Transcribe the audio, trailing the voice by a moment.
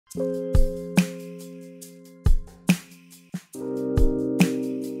So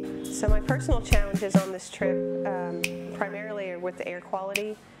my personal challenges on this trip primarily are with the air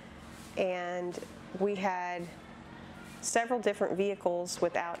quality, and we had several different vehicles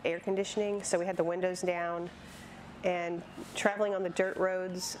without air conditioning, so we had the windows down, and traveling on the dirt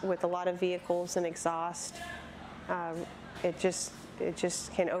roads with a lot of vehicles and exhaust, it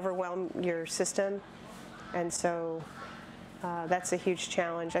just can overwhelm your system, and so that's a huge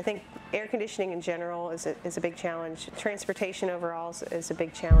challenge. I think air conditioning in general is a big challenge. Transportation overall is a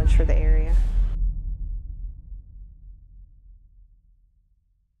big challenge for the area.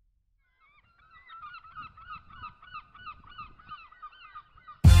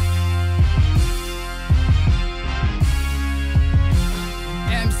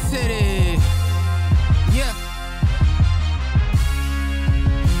 M-City, yeah.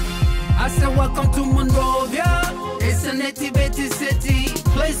 I said welcome to Monrovia. It's a nitty-bitty city,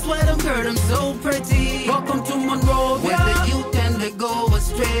 place where them girls them so pretty. Welcome to Monrovia, where the youth and they go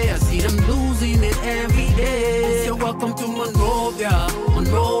astray. I see them losing it every day. So welcome to Monrovia,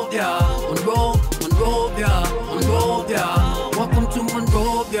 Monrovia, Monrovia, Monrovia. Welcome to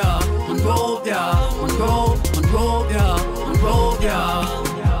Monrovia, Monrovia, Monrovia, Monrovia.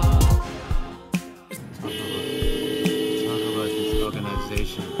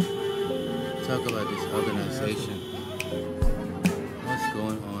 Talk about this organization. What's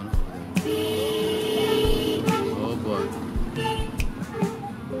going on over there? Oh boy.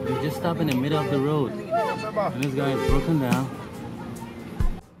 You just stop in the middle of the road. And this guy is broken down.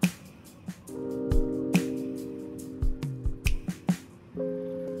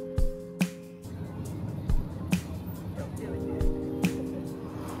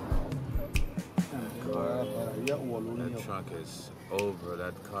 That truck is over,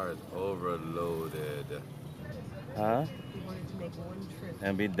 that car is overloaded. Huh? He wanted to make one trip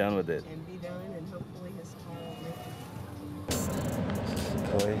And be done with it. and be done, and hopefully his car will make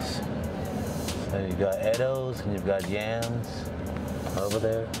it. Toys. And you've got Eddos and you've got yams over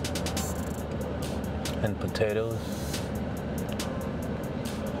there. And potatoes.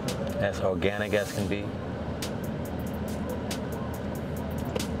 As organic as can be.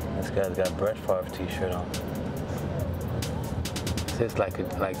 This guy's got Brett Favre t-shirt on. It's like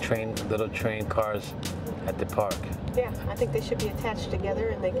little train cars at the park. Yeah, I think they should be attached together,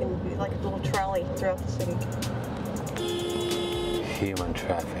 and they can be like a little trolley throughout the city. Human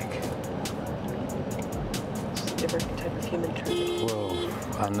traffic. It's a different type of human traffic. Whoa,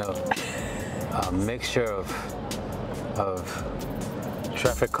 I know. A mixture of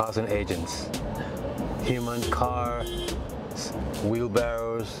traffic causing agents. Human, car,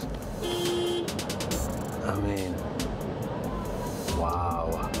 wheelbarrows. I mean,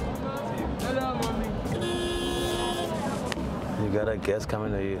 wow. Hello, mommy. You got a guest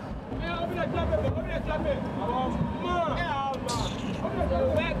coming to you.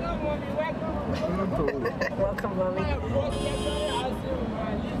 Welcome, Mommy.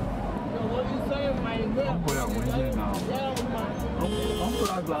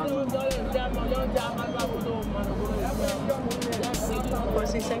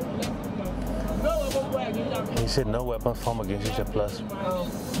 What's he saying? He said no weapon formed against you shall prosper.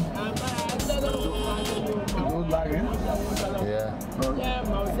 Yeah.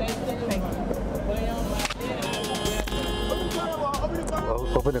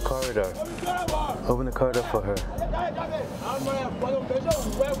 Open the corridor. Open the corridor for her.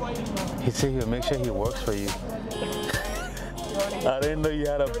 He said he'll make sure he works for you. I didn't know you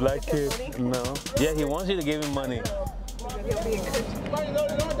had a black kid. No. Yeah, he wants you to give him money.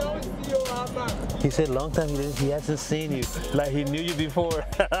 He said long time he hasn't seen you. Like he knew you before.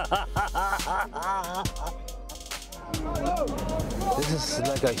 This is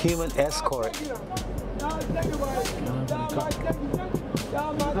like a human escort.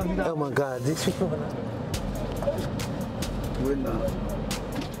 Oh my God, these people are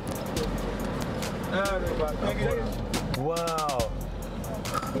wow.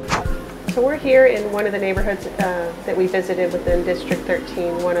 So we're here in one of the neighborhoods that we visited within District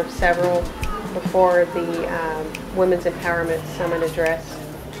 13, one of several before the Women's Empowerment Summit address.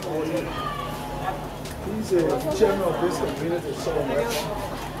 He's the chairman of this community.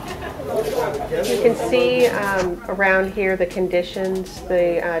 You can see around here the conditions.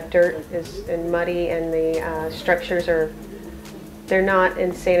 The dirt is muddy, and the structures they're not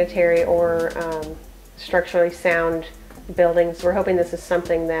in sanitary or structurally sound buildings. We're hoping this is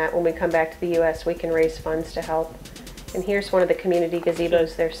something that when we come back to the U.S. we can raise funds to help. And here's one of the community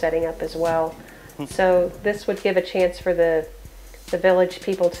gazebos they're setting up as well. So this would give a chance for the village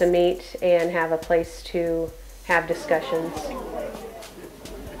people to meet and have a place to have discussions.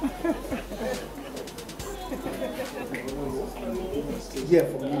 Yeah,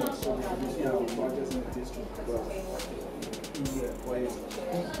 for me, so we have projects in the district, but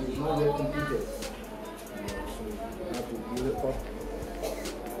it's not yet completed. So we have to build it up.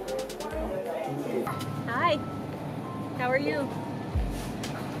 Hi. How are you?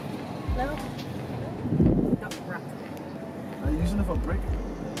 Hello? No, rock. Are you using it for brake?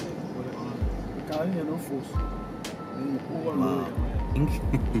 You can't hear no force. Then you overload it. You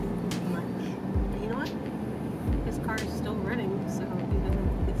know what? His car is still running, so he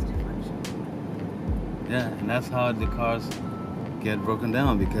doesn't think it's too much. Yeah, and that's how the cars get broken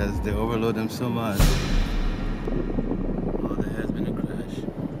down, because they overload them so much. Oh, there has been a crash.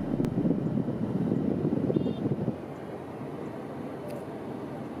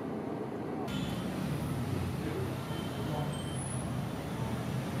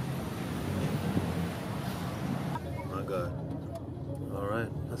 Oh my God. All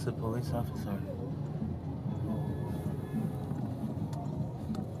right, that's a police officer.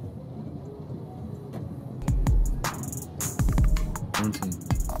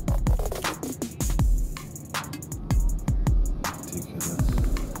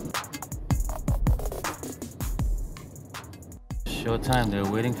 Showtime, they're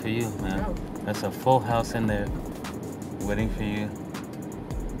waiting for you, man. That's a full house in there waiting for you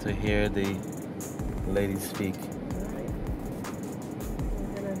to hear the ladies speak. Alright.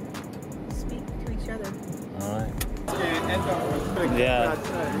 We're gonna speak to each other. Alright. Yeah.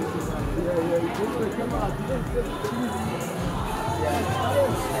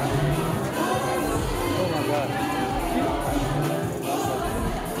 Oh my God.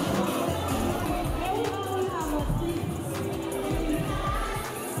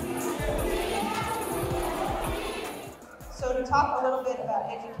 So to talk a little bit about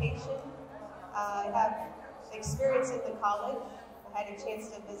education, I have experience in the college. I had a chance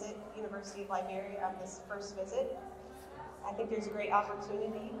to visit University of Liberia on this first visit. I think there's a great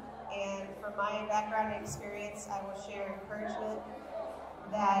opportunity, and from my background and experience, I will share encouragement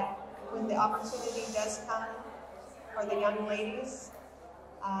that when the opportunity does come for the young ladies,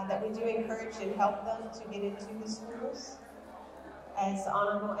 that we do encourage and help them to get into the schools, as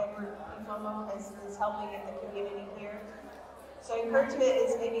Honorable Edward Ifomo is helping in the community here. So encouragement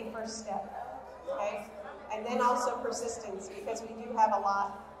is maybe first step, okay? And then also persistence, because we do have a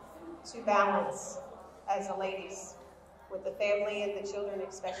lot to balance as the ladies, with the family and the children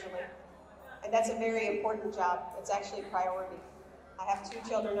especially. And that's a very important job. It's actually a priority. I have 2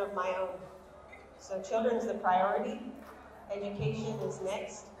 children of my own. So children is the priority. Education is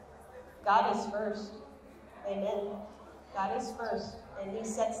next. God is first. Amen. God is first. And He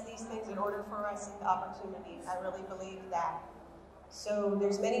sets these things in order for us in the opportunity. I really believe that. So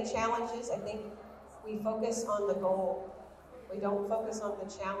there's many challenges. I think we focus on the goal. We don't focus on the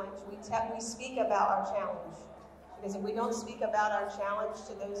challenge. We speak about our challenge. Because if we don't speak about our challenge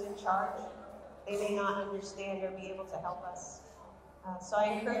to those in charge, they may not understand or be able to help us. So I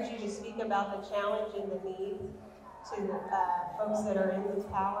encourage you to speak about the challenge and the need to folks that are in the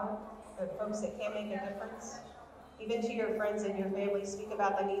power, or folks that can make a difference. Even to your friends and your family, speak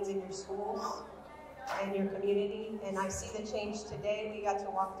about the needs in your schools and your community. And I see the change today. We got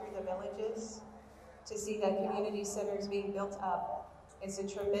to walk through the villages to see that community centers being built up. It's a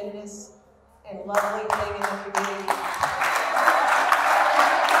tremendous and lovely thing in the community.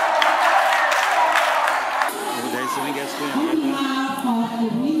 On behalf of the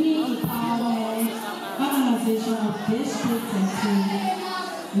Women Empowerment Organization of Districts and Cities,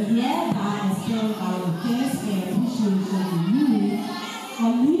 we hereby extend our thanks and appreciation to you for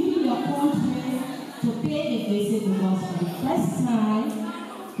leaving your country to pay a visit with us for the first time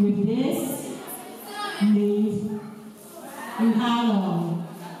with this news in how long.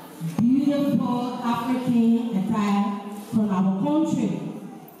 Beautiful African attire from our country,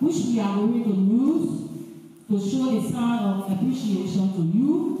 which we are going to use to show a sign of appreciation to you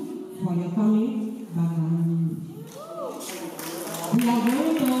for your coming back home. We are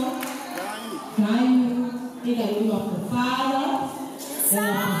going to thank you in the name of the Father, and of the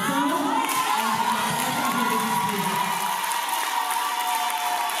Son,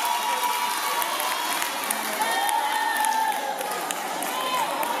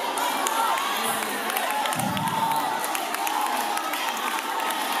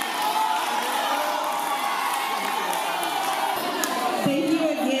 Thank you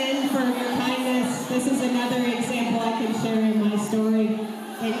again for your kindness. This is another example I can share in my story.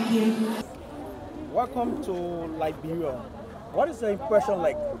 Thank you. Welcome to Liberia. What is the impression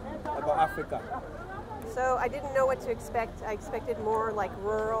like about Africa? So I didn't know what to expect. I expected more like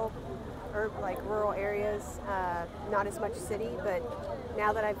rural areas, not as much city, but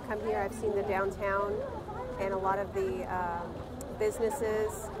now that I've come here, I've seen the downtown and a lot of the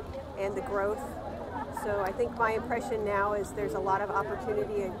businesses and the growth. So I think my impression now is there's a lot of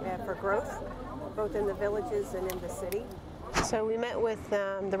opportunity for growth, both in the villages and in the city. So we met with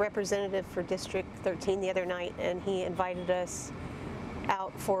the representative for District 13 the other night, and he invited us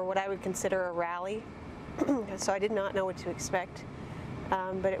out for what I would consider a rally. So I did not know what to expect,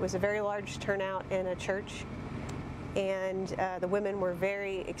 but it was a very large turnout in a church, and the women were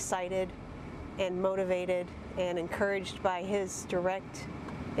very excited and motivated and encouraged by his direct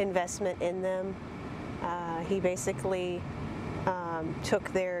investment in them. He basically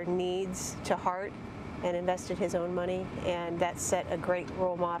took their needs to heart and invested his own money, and that set a great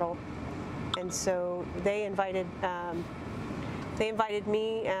role model. And so they invited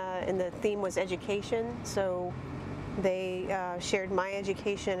me, and the theme was education. So they shared my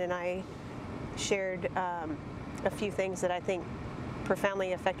education, and I shared a few things that I think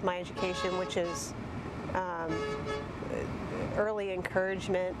profoundly affect my education, which is early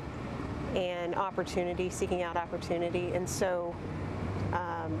encouragement and opportunity, seeking out opportunity. And so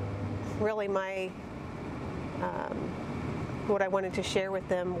really what I wanted to share with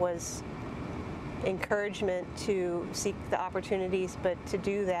them was encouragement to seek the opportunities, but to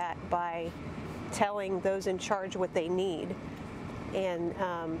do that by telling those in charge what they need, and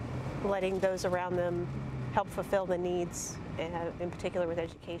letting those around them help fulfill the needs, in particular with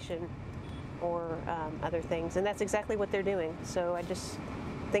education or other things. And that's exactly what they're doing. So I just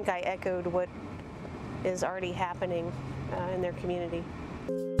think I echoed what is already happening in their community.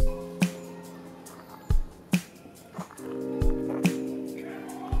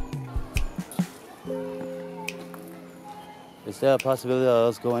 Is there a possibility of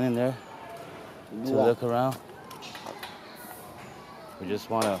us going in there to look around? We just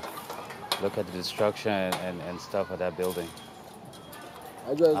want to look at the destruction and stuff of that building.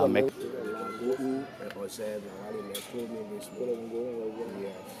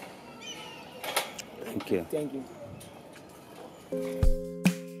 Thank you. Thank you.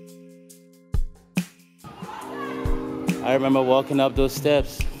 I remember walking up those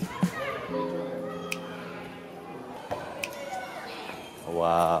steps.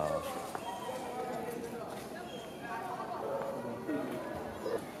 Wow.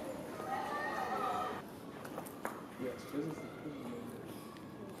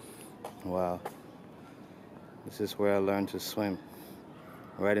 Wow. This is where I learned to swim,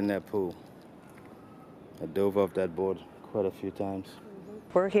 right in that pool. I dove off that board quite a few times.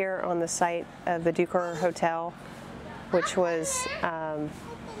 We're here on the site of the Duker Hotel, which was a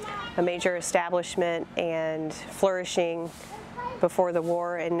major establishment and flourishing before the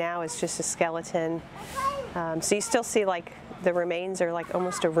war, and now it's just a skeleton. So you still see like the remains are like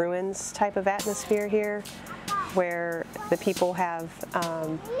almost a ruins type of atmosphere here, where the people have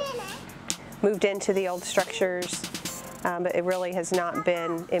moved into the old structures, but it really has not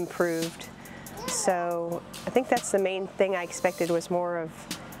been improved. So I think that's the main thing I expected, was more of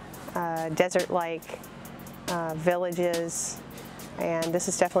desert-like villages, and this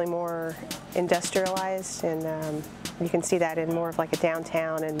is definitely more industrialized, and you can see that in more of like a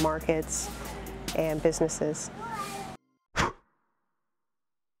downtown and markets and businesses.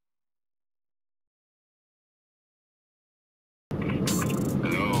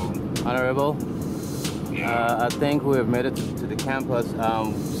 Honorable, I think we have made it to the campus.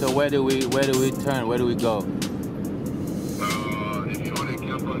 So where do we turn? Where do we go? If you're on the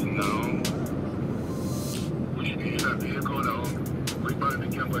campus now, we should be in a vehicle now. Which part of the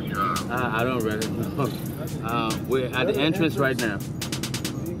campus you are? I don't really know. We're at the entrance right now.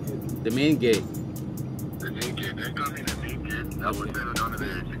 The main gate. The main gate. Then come in the main gate. I will send it on to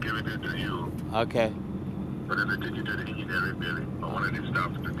the security to you. Okay. But then they take you to the engineering building. I wanted the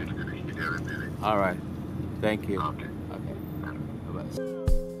staff to take you to the engineering building. All right. Thank you. Okay. Okay. Bye-bye.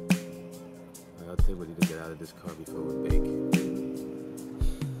 I think we need to get out of this car before we bake.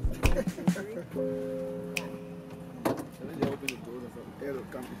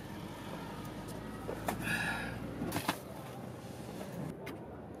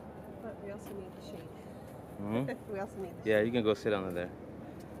 But we also need the shade. Mm-hmm. We also need the Yeah, you can go sit under there.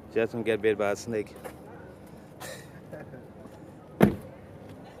 Just don't get bit by a snake.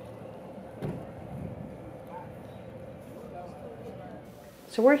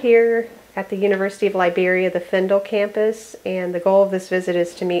 So we're here at the University of Liberia, the Findle campus, and the goal of this visit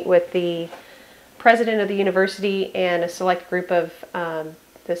is to meet with the president of the university and a select group of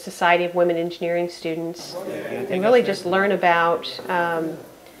the Society of Women Engineering students, and really just learn about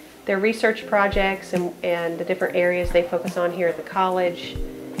their research projects and the different areas they focus on here at the college,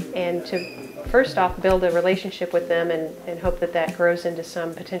 and to first off, build a relationship with them and hope that that grows into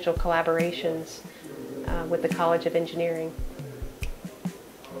some potential collaborations with the College of Engineering.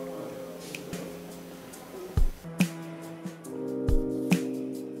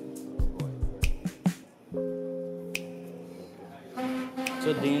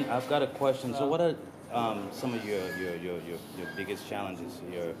 So Dean, I've got a question. So what are some of your biggest challenges,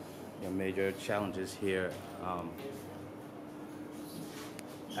 your major challenges here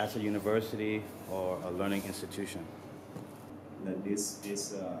as a university or a learning institution? That this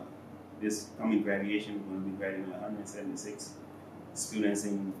coming graduation, we're going to be graduating 176 students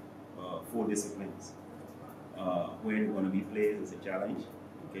in 4 disciplines. Where they're going to be placed is a challenge,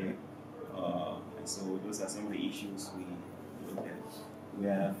 okay? And so those are some of the issues we looked at. We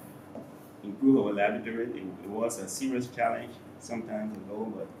have improved our laboratory. It was a serious challenge sometimes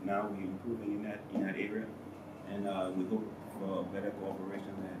ago, but now we're improving in that area, and we hope for better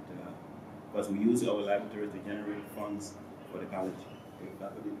cooperation. Because we use our laboratory to generate funds for the college.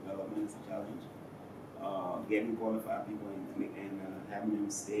 Faculty development is a challenge. Getting qualified people and having them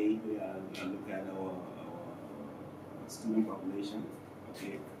stay and look at our student population.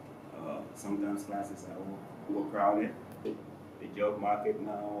 Okay, sometimes classes are overcrowded. The job market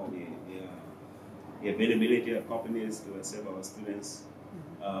now, the availability of companies to accept our students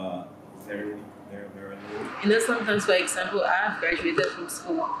very low. Sometimes, for example, I've graduated from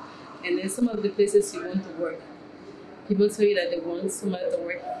school, and then some of the places you want to work, people tell you that they want somebody to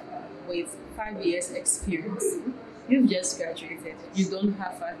work with 5 years experience. You've just graduated. You don't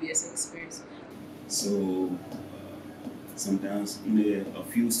have 5 years experience. So sometimes a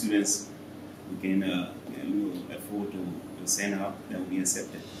few students we can afford to send out that will be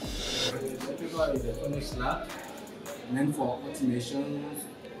accepted. Electrical is the finished lab, meant for automation,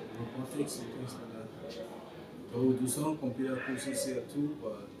 robotics, and things like that. So we do some computer courses here too,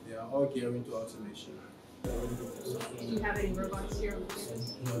 but they are all gearing to automation. Do you have any robots here?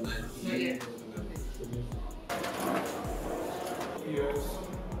 No, not yet. Yes,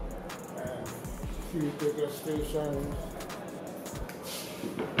 and few bigger stations.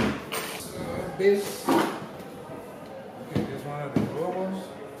 This. Okay, this one of the robots.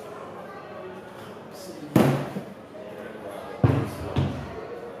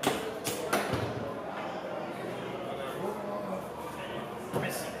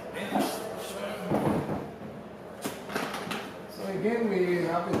 Again, we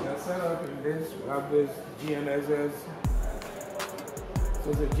have it set up in this. We have this GNSS. So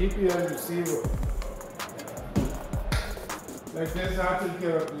it's a GPS receiver. Like this, I take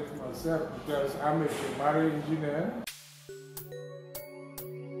care of this myself because I'm a marine engineer.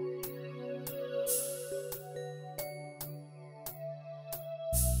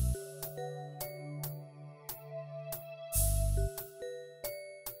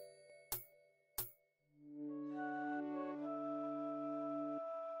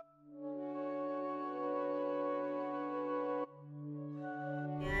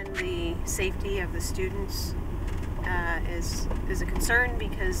 The safety of the students is a concern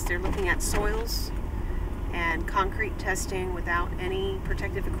because they're looking at soils and concrete testing without any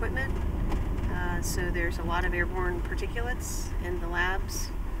protective equipment. So there's a lot of airborne particulates in the labs.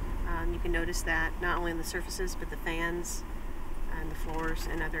 You can notice that not only in the surfaces but the fans and the floors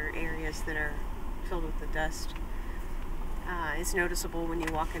and other areas that are filled with the dust. It's noticeable when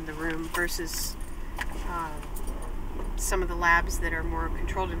you walk in the room versus some of the labs that are more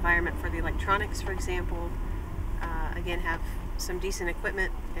controlled environment for the electronics, for example, again have some decent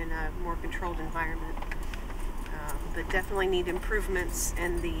equipment in a more controlled environment, but definitely need improvements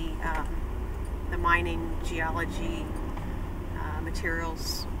in the mining, geology,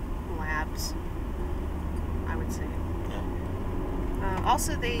 materials labs, I would say.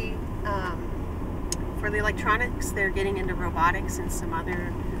 Also, for the electronics, they're getting into robotics and some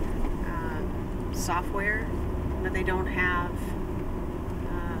other software. But they don't have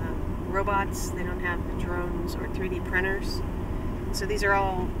robots, they don't have drones or 3D printers. So these are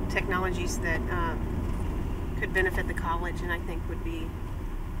all technologies that could benefit the college and I think would be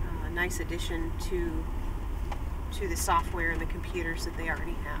a nice addition to the software and the computers that they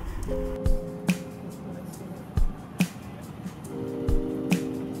already have.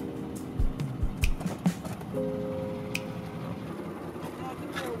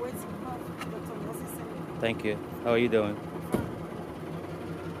 Thank you. How are you doing?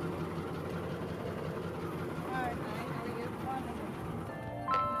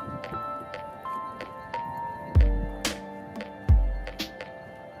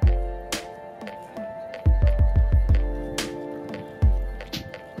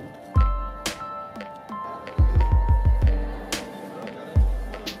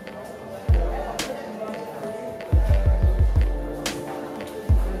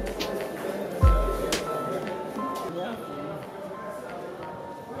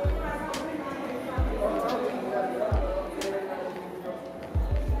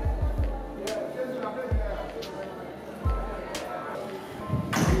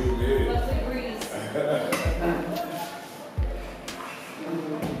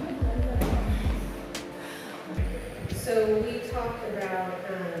 So we talked about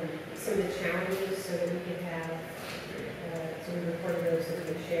some of the challenges so that we could have, so we recorded those so we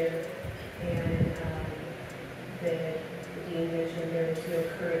could share. And the Dean mentioned there is no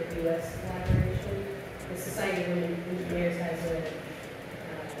current U.S. collaboration. The Society of Women Engineers has an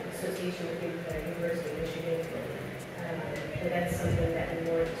association with the University of Michigan. But that's something that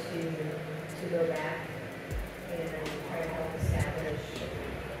we want to go back and try to help establish.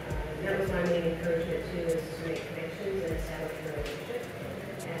 That was my main encouragement too, is to make connections and establish a relationship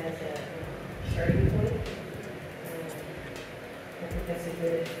as a starting point. I think that's a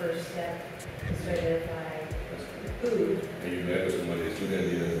good first step to identify who. And you met with some of the student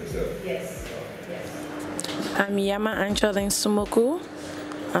leaders themselves? Yes, yes. I'm Yama Angeline Sumoku.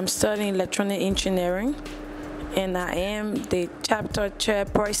 I'm studying electronic engineering, and I am the chapter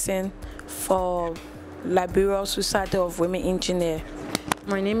chairperson for Liberia Society of Women Engineers.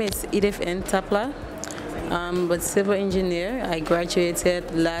 My name is Edith N. Tapla. I'm a civil engineer. I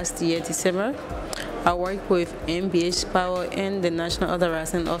graduated last year, December. I work with MBH Power and the National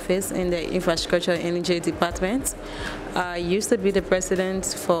Authorizing Office in the Infrastructure and Energy Department. I used to be the president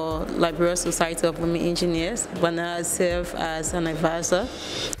for Liberia Society of Women Engineers, but now I serve as an advisor.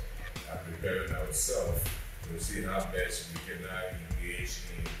 I'm preparing ourselves to see how best we can engage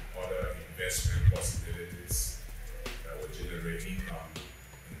in other investment possibilities that will generate income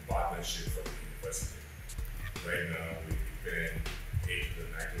in partnership for the university. Right now, we depend 80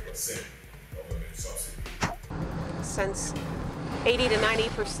 to 90% government subsidy. Since 80 to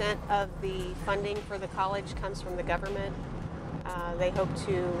 90% of the funding for the college comes from the government, they hope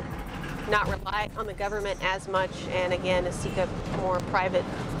to not rely on the government as much, and again, to seek up more private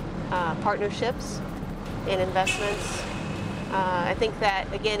partnerships and investments. I think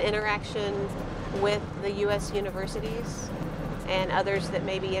that, again, interaction with the U.S. universities and others that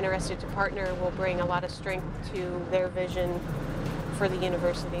may be interested to partner will bring a lot of strength to their vision for the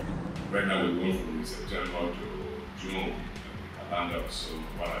university. Right now we're going from September to June, Atlanta, so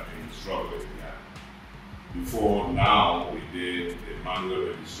what I've been struggling with that. Before now, we did the manual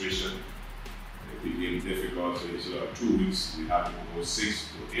registration. It became difficult, so instead of 2 weeks, we had to go 6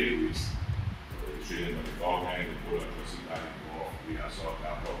 to 8 weeks for registration, but the government, the board of trustees got involved. We have solved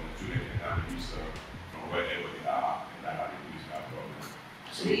that problem. Students can have a visa from wherever they are, and that had increased that problem.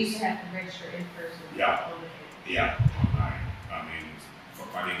 So they used to have to register in person? Yeah, yeah, online. I mean, for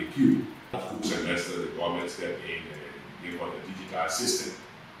finding the queue. Full semester, the government stepped in and gave us a digital system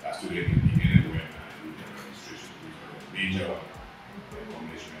that students can be anywhere and do their registration. Which was a major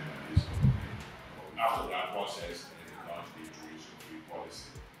accomplishment at this point. After that process, they launched the tuition-free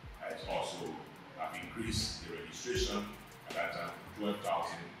policy. It's also have increased the registration at that time from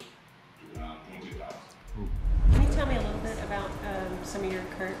 12,000 to now 20,000. Can you tell me a little bit about some of your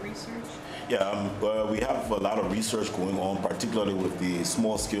current research? Yeah, we have a lot of research going on, particularly with the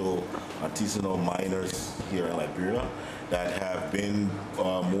small-scale artisanal miners here in Liberia that have been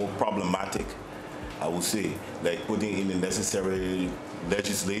more problematic, I would say, like putting in the necessary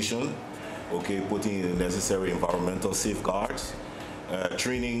legislation, okay, putting in the necessary environmental safeguards,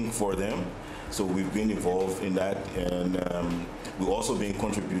 training for them. So we've been involved in that, and we've also been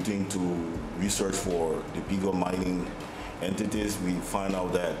contributing to research for the bigger mining entities. We find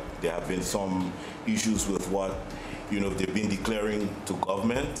out that there have been some issues with what, they've been declaring to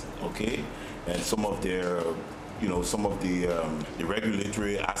government, okay, and some of their, some of the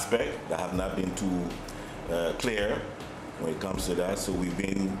regulatory aspect that have not been too clear when it comes to that. So we've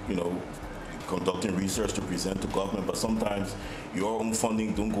been, conducting research to present to government, but sometimes your own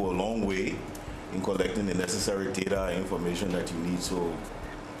funding don't go a long way in collecting the necessary data and information that you need. So,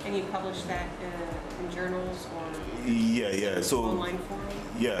 and you publish that in journals or so online forums?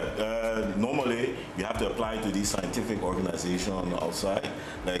 Yeah, normally you have to apply to these scientific organizations outside.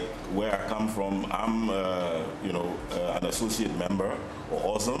 Like where I come from, I'm an associate member or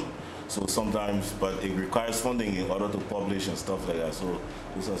awesome. So sometimes, but it requires funding in order to publish and stuff like that. So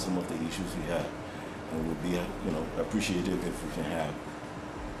those are some of the issues we have, and would be appreciative if we can have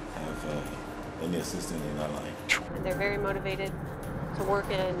any assistance in that line. And they're very motivated to work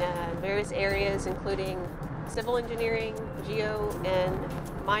in various areas, including civil engineering, geo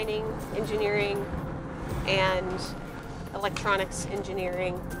and mining engineering, and electronics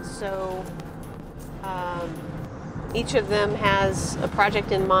engineering. So each of them has a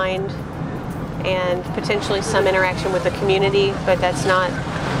project in mind and potentially some interaction with the community, but that's not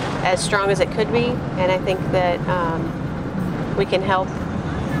as strong as it could be. And I think that we can help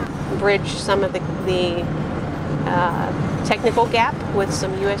bridge some of the technical gap with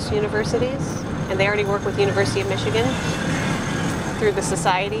some U.S. universities, and they already work with University of Michigan through the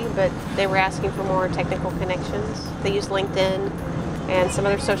society, but they were asking for more technical connections. They use LinkedIn and some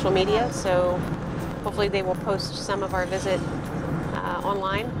other social media, so hopefully they will post some of our visit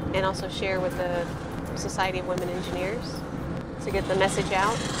online and also share with the Society of Women Engineers to get the message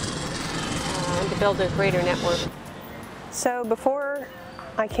out and to build a greater network. So before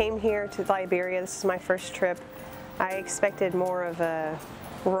I came here to Liberia, this is my first trip, I expected more of a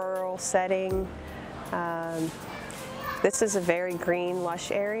rural setting. This is a very green,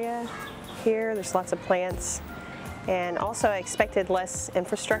 lush area here. There's lots of plants. And also I expected less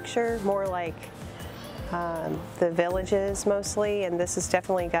infrastructure, more like the villages mostly, and this has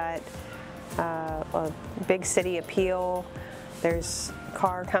definitely got a big city appeal. There's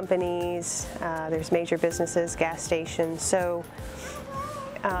car companies, there's major businesses, gas stations, so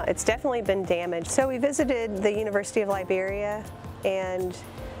it's definitely been damaged. So we visited the University of Liberia and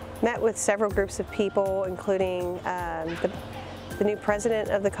met with several groups of people, including the new president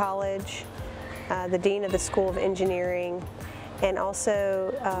of the college, the dean of the School of Engineering, and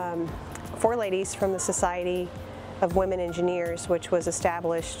also 4 ladies from the Society of Women Engineers, which was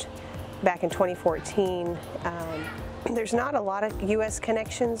established back in 2014. There's not a lot of U.S.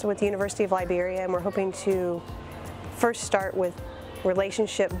 connections with the University of Liberia, and we're hoping to first start with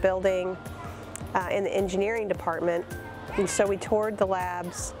relationship building in the engineering department. And so we toured the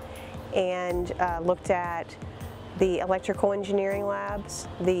labs and looked at the electrical engineering labs,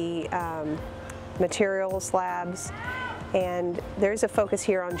 the materials labs, and there's a focus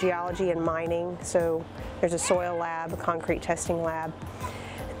here on geology and mining. So there's a soil lab, a concrete testing lab.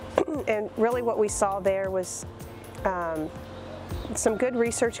 And really what we saw there was some good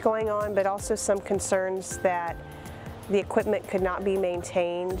research going on, but also some concerns that the equipment could not be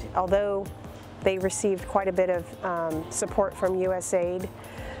maintained, although they received quite a bit of support from USAID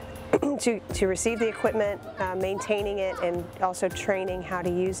to receive the equipment. Maintaining it and also training how to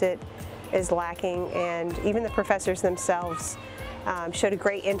use it is lacking, and even the professors themselves showed a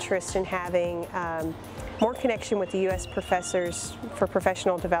great interest in having more connection with the U.S. professors for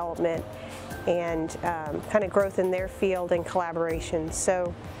professional development and kind of growth in their field and collaboration.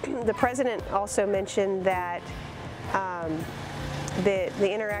 So the president also mentioned that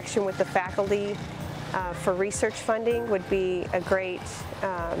the interaction with the faculty for research funding would be a great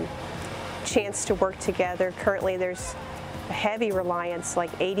chance to work together. Currently there's a heavy reliance,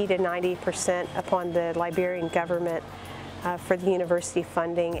 like 80 to 90% upon the Liberian government for the university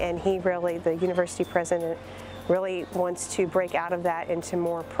funding, and the university president really wants to break out of that into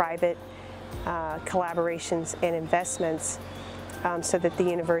more private collaborations and investments so that the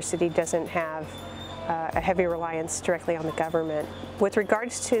university doesn't have a heavy reliance directly on the government. With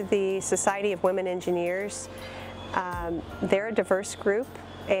regards to the Society of Women Engineers, they're a diverse group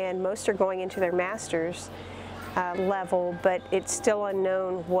and most are going into their master's level, but it's still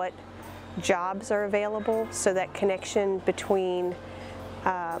unknown what jobs are available, so that connection between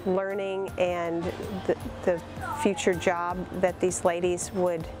learning and the future job that these ladies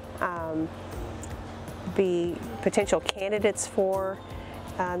would be potential candidates for.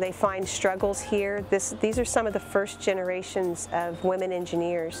 They find struggles here. These are some of the first generations of women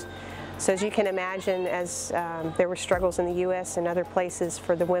engineers. So as you can imagine, as there were struggles in the U.S. and other places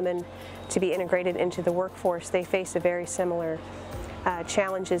for the women to be integrated into the workforce, they face a very similar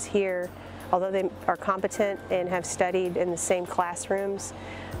challenges here. Although they are competent and have studied in the same classrooms,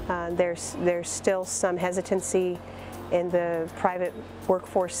 there's still some hesitancy in the private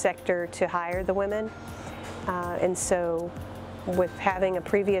workforce sector to hire the women. And so with having a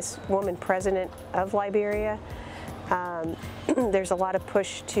previous woman president of Liberia, there's a lot of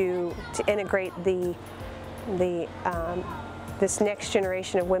push to integrate this next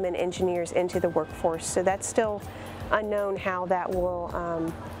generation of women engineers into the workforce. So that's still unknown how that will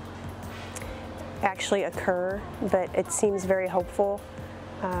actually occur, but it seems very hopeful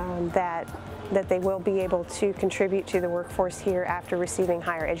that they will be able to contribute to the workforce here after receiving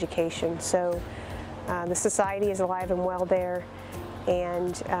higher education. So the society is alive and well there,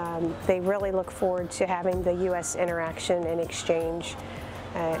 and they really look forward to having the U.S. interaction and exchange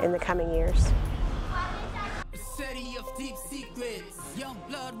in the coming years. City of deep secrets, young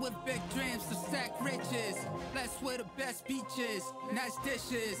blood with big dreams to stack riches. Blessed with the best beaches, nice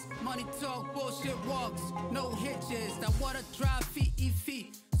dishes, money talk, bullshit walks, no hitches. That water drive feet eat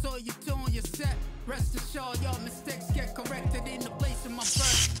feet, so you tune your set. Rest assured your mistakes get corrected in the place of my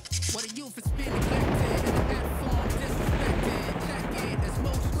birth.